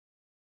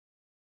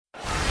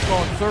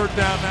on 3rd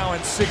down now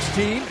and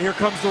 16. Here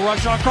comes the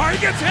rush on Carr.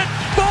 He gets hit.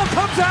 Ball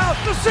comes out.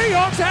 The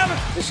Seahawks have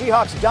it. The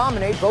Seahawks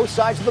dominate both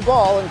sides of the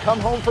ball and come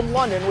home from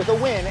London with a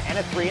win and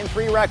a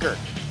 3-3 record.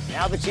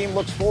 Now the team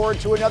looks forward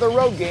to another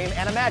road game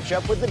and a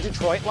matchup with the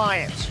Detroit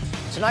Lions.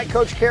 Tonight,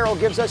 Coach Carroll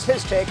gives us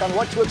his take on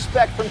what to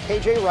expect from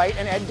KJ Wright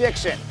and Ed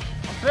Dickson.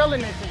 I'm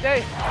feeling it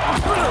today.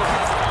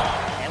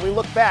 And we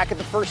look back at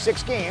the first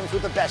 6 games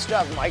with the best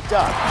of mic'd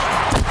up.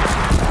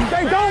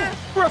 They don't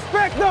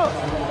respect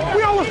us.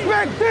 We don't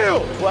respect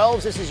them.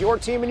 12s, this is your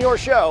team and your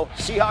show.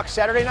 Seahawks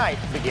Saturday Night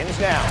begins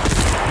now.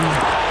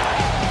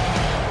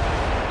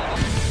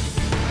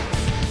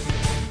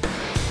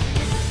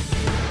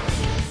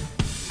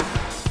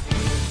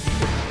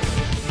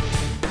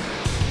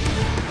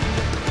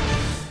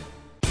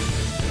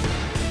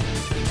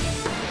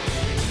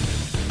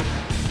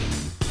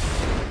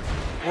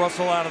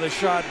 Russell out of the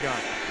shotgun.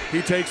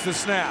 He takes the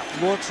snap,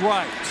 looks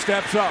right,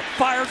 steps up,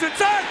 fires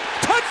inside.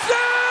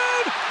 Touchdown!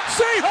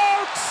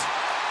 Seahawks!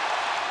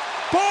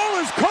 Ball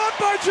is caught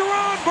by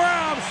Jerron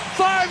Brown,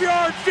 5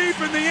 yards deep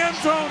in the end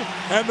zone,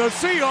 and the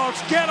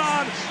Seahawks get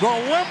on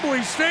the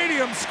Wembley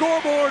Stadium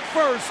scoreboard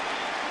first.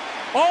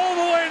 All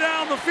the way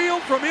down the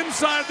field from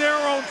inside their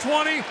own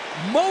 20,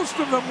 most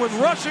of them with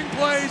rushing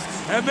plays,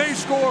 and they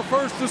score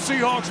first. The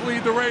Seahawks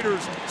lead the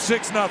Raiders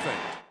 6-0.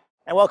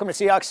 And welcome to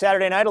Seahawks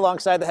Saturday Night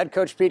alongside the head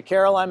coach Pete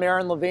Carroll. I'm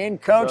Aaron Levine.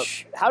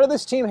 Coach, how did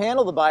this team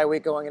handle the bye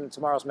week going into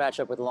tomorrow's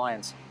matchup with the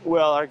Lions?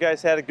 Well, our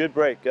guys had a good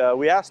break.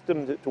 We asked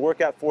them to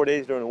work out 4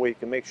 days during the week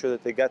and make sure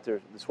that they got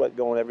the sweat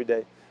going every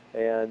day.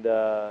 And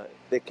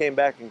they came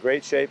back in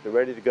great shape. They're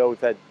ready to go. We've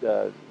had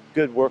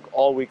good work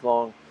all week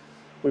long.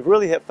 We've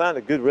really found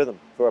a good rhythm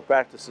for our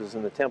practices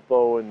and the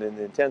tempo and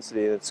the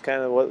intensity. It's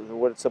kind of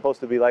what it's supposed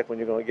to be like when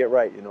you're going to get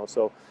right, you know.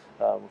 So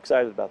I'm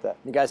excited about that.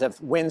 You guys have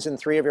wins in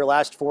 3 of your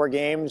last 4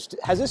 games.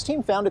 Has this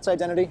team found its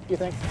identity, do you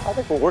think? I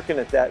think we're working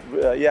at that.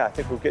 Yeah, I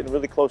think we're getting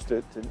really close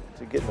to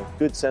getting a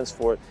good sense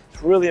for it.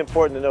 It's really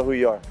important to know who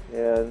you are,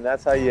 and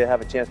that's how you have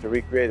a chance to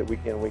recreate it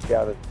week in and week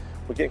out. And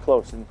we're getting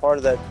close, and part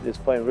of that is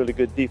playing really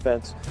good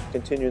defense,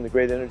 continuing the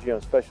great energy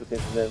on special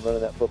teams, and then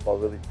running that football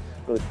really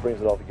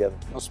brings it all together.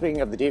 Well,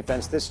 speaking of the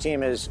defense, this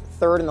team is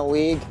 3rd in the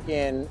league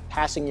in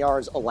passing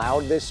yards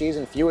allowed this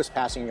season, fewest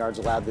passing yards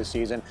allowed this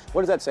season.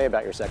 What does that say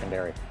about your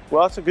secondary?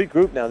 Well, it's a good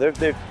group now.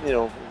 They've you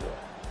know,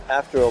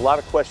 after a lot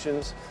of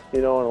questions,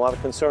 you know, and a lot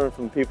of concern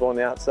from people on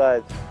the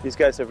outside, these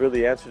guys have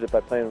really answered it by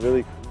playing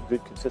really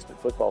good,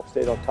 consistent football.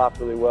 Stayed on top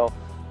really well.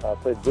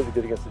 Played really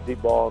good against the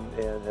deep ball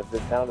and have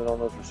been pounding on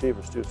those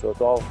receivers too. So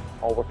it's all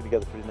working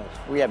together pretty nice.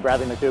 We had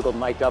Bradley McDougald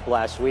mic'd up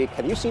last week.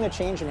 Have you seen a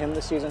change in him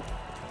this season?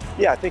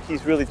 Yeah, I think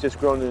he's really just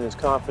grown in his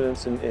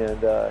confidence, and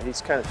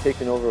he's kind of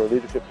taken over a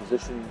leadership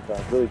position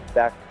really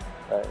back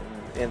in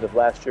the end of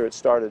last year it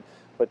started.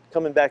 But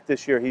coming back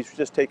this year, he's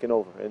just taken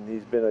over, and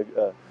he's been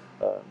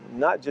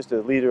not just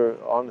a leader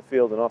on the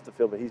field and off the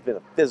field, but he's been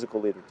a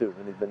physical leader too,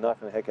 and he's been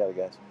knocking the heck out of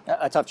guys.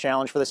 A tough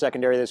challenge for the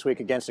secondary this week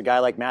against a guy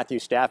like Matthew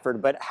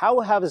Stafford, but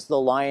how has the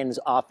Lions'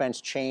 offense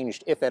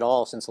changed, if at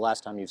all, since the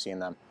last time you've seen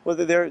them? Well,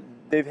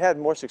 they've had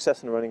more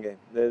success in the running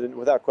game,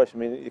 without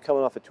question. I mean, you're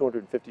coming off a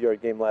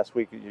 250-yard game last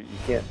week, you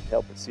can't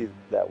help but see it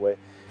that way.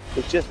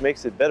 It just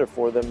makes it better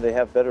for them. They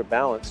have better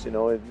balance, you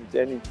know.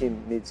 Any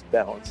team needs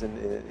balance, and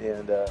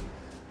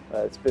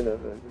it's been a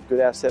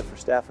good asset for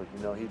Stafford.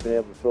 You know, he's been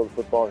able to throw the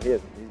football, and he's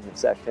been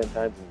sacked 10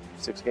 times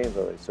in 6 games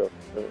already, so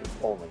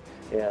only.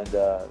 And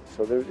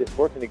so it's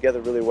working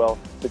together really well.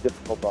 It's a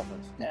difficult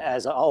offense.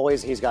 As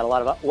always, he's got a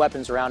lot of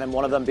weapons around him,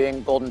 one of them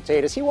being Golden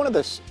Tate. Is he one of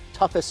the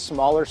toughest,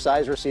 smaller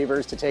size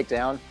receivers to take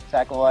down,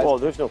 tackle-wise? Well,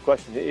 there's no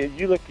question.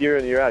 You look year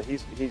in, year out, he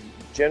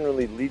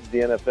generally leads the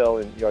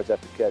NFL in yards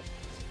after catch.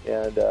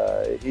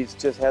 And he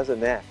just has a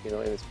knack, you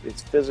know, and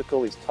it's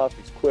physical, he's tough,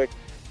 he's quick.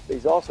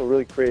 He's also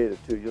really creative,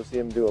 too. You'll see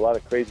him do a lot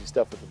of crazy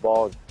stuff with the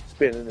ball, and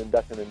spinning and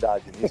ducking and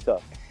dodging. He's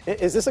tough.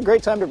 Is this a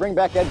great time to bring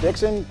back Ed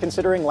Dickson,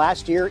 considering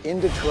last year in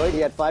Detroit he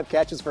had 5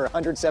 catches for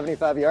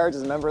 175 yards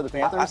as a member of the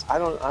Panthers? I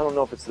don't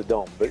know if it's the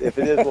dome, but if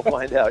it is, we'll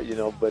find out, you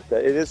know. But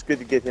it is good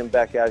to get him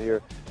back out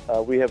here.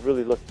 We have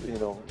really looked, you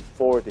know,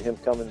 forward to him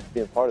coming and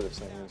being part of this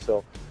thing. And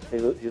so he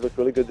looked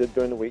really good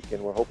during the week,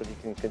 and we're hoping he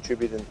can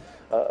contribute in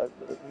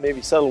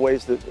maybe subtle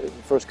ways the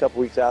first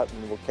couple weeks out,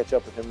 and we'll catch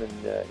up with him,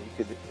 and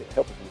he could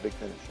help us with a big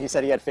finish. He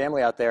said he had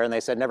family out there, and they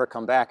said never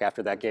come back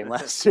after that game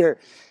last year.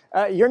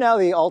 You're now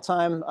the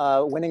all-time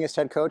winningest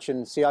head coach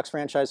in Seahawks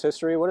franchise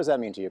history. What does that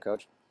mean to you,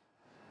 Coach?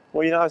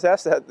 Well, you know, I was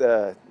asked that,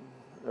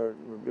 or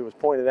it was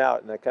pointed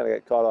out, and I kind of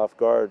got caught off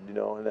guard, you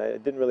know, and I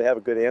didn't really have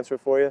a good answer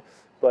for you.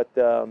 But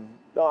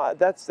no,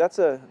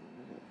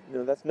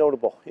 that's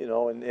notable, you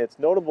know, and it's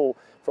notable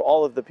for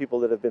all of the people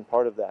that have been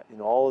part of that, you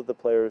know, all of the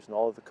players and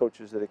all of the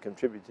coaches that have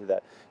contributed to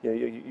that. You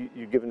know,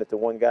 you're giving it to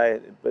one guy,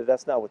 but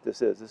that's not what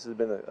this is. This has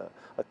been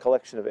a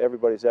collection of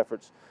everybody's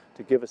efforts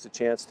to give us a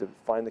chance to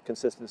find the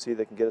consistency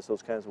that can get us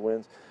those kinds of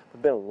wins.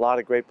 There've been a lot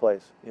of great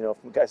plays, you know,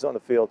 from guys on the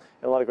field,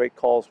 and a lot of great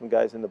calls from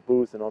guys in the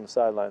booth and on the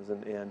sidelines,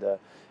 and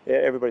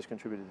everybody's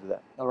contributed to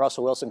that. Well,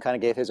 Russell Wilson kind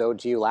of gave his ode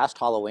to you last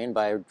Halloween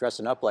by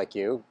dressing up like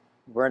you.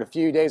 We're in a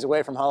few days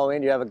away from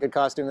Halloween. Do you have a good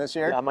costume this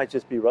year? Yeah, I might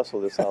just be Russell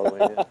this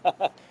Halloween.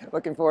 Yeah.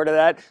 Looking forward to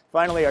that.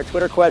 Finally, our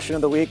Twitter question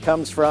of the week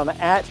comes from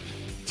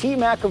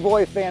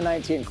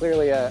 @TMcAvoyFan19.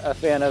 Clearly a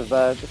fan of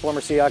the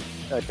former Seahawk,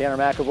 Tanner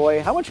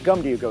McAvoy. How much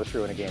gum do you go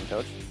through in a game,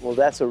 Coach? Well,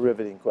 that's a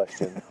riveting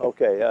question.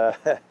 Okay,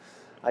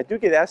 I do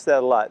get asked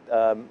that a lot.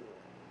 A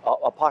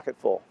pocket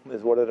full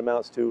is what it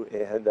amounts to,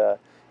 and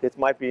it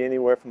might be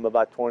anywhere from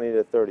about 20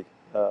 to 30.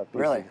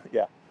 Really?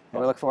 Yeah. We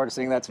look forward to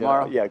seeing that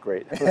tomorrow. Yeah,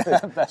 great.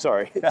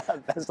 Sorry.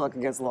 Best luck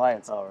against the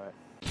Lions. All right.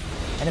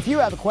 And if you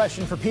have a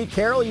question for Pete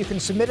Carroll, you can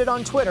submit it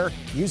on Twitter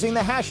using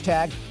the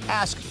hashtag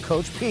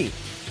AskCoachPete.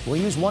 We'll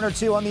use one or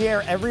two on the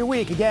air every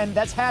week. Again,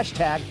 that's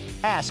hashtag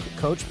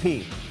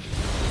AskCoachPete.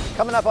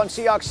 Coming up on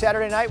Seahawks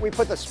Saturday night, we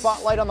put the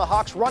spotlight on the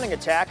Hawks running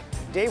attack.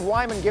 Dave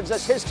Wyman gives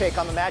us his take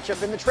on the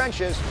matchup in the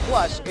trenches.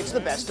 Plus, it's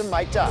the best of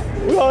Mike Duff.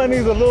 We all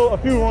need a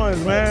few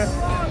runs, man.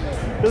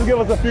 Just give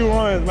us a few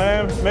runs,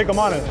 man. Make them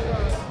honest.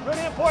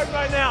 Really important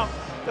right now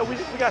that we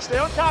got to stay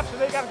on top, so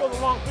they got to go to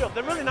the long field.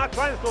 They're really not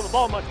trying to throw the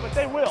ball much, but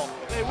they will.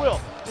 They will.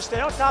 Just stay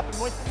on top and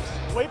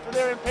wait for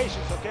their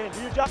impatience, okay? And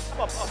do your job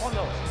up on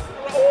those.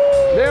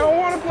 They don't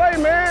want to play,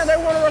 man. They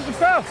want to rush the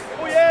pass.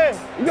 Oh, yeah.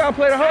 You got to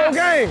play the whole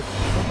game.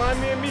 Remind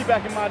me of me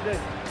back in my day.